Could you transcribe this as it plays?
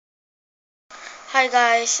Hi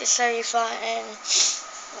guys, it's Sarifa, and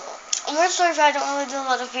I'm really sorry if I don't really do a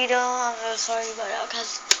lot of video. I'm really sorry about that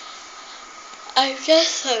because I'm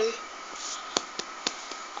just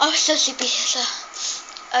I'm so sleepy, so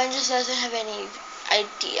I just doesn't have any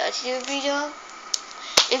idea to do a video.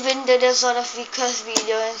 Even though there's a lot of request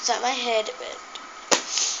video inside my head, but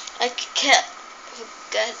I kept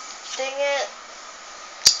forgetting it.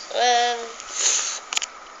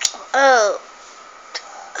 Oh.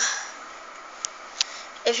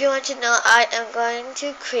 If you want to know, I am going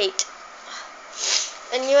to create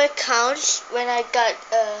a new account. When I got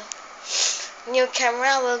a new camera,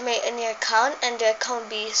 I will make a new account, and the account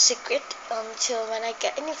will be secret until when I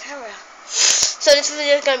get a new camera. So this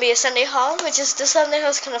video is going to be a Sunday haul, which is the Sunday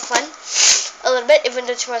haul is kind of fun. A little bit, even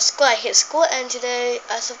though tomorrow's school, I hate school, and today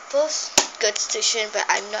I suppose go to tuition, but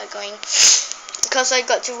I'm not going because I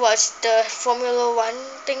got to watch the Formula 1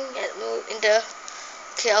 thing in the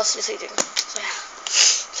chaos thing. So yeah.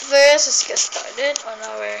 So first, let's get started on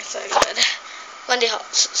our Sunday haul.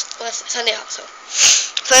 So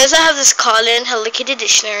first, I have this Colin Hello Kitty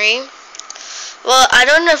dictionary. Well, I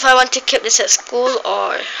don't know if I want to keep this at school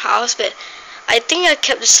or house, but I think I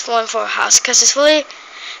kept this one for house because it's really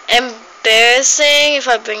embarrassing if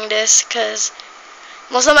I bring this, because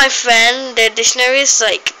most of my friends, their dictionary is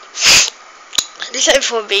like dictionary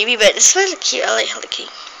for a baby, but it's really cute. I like Hello Kitty.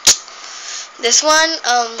 This one,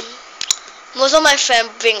 most of my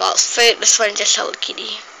friends bring outfit. This one just Hello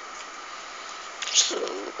Kitty. So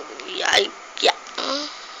yeah.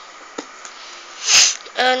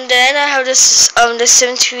 And then I have this the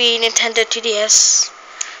sundry Nintendo 2DS,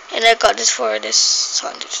 and I got this for this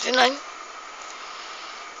 $159.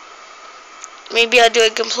 Maybe I'll do a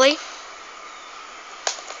gameplay.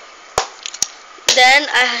 Then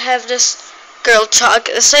I have this Girl Talk.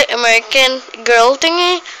 It's like American Girl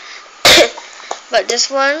thingy, but this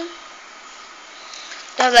one,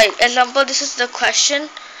 like example, this is the question,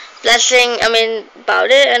 blessing.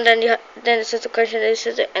 About it, and then then this is the question. This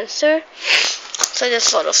is the answer. So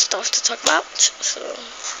there's a lot of stuff to talk about. So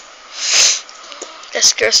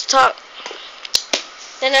that's Girls Talk.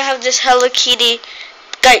 Then I have this Hello Kitty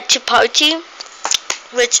Guide to Party,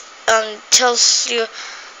 which tells you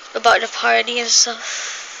about the party and stuff.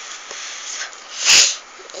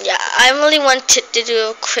 Yeah, I only wanted to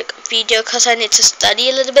do a quick video because I need to study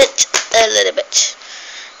a little bit,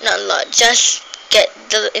 not a lot, just get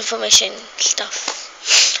the information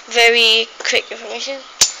stuff, very quick information.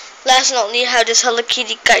 Last but not least, I have this Hello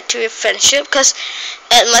Kitty Guide to Friendship, because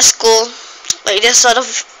at my school, like, there's sort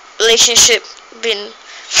of relationship been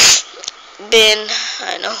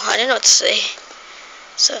I don't know what to say.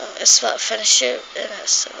 So it's about friendship, and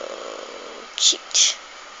that's so cute.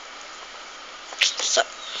 So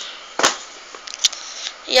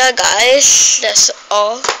yeah guys, that's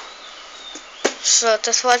all. So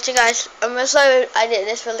thanks for watching guys. I'm really sorry I did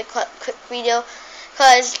this really quick video,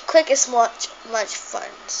 because quick is much fun.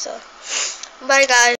 So bye guys.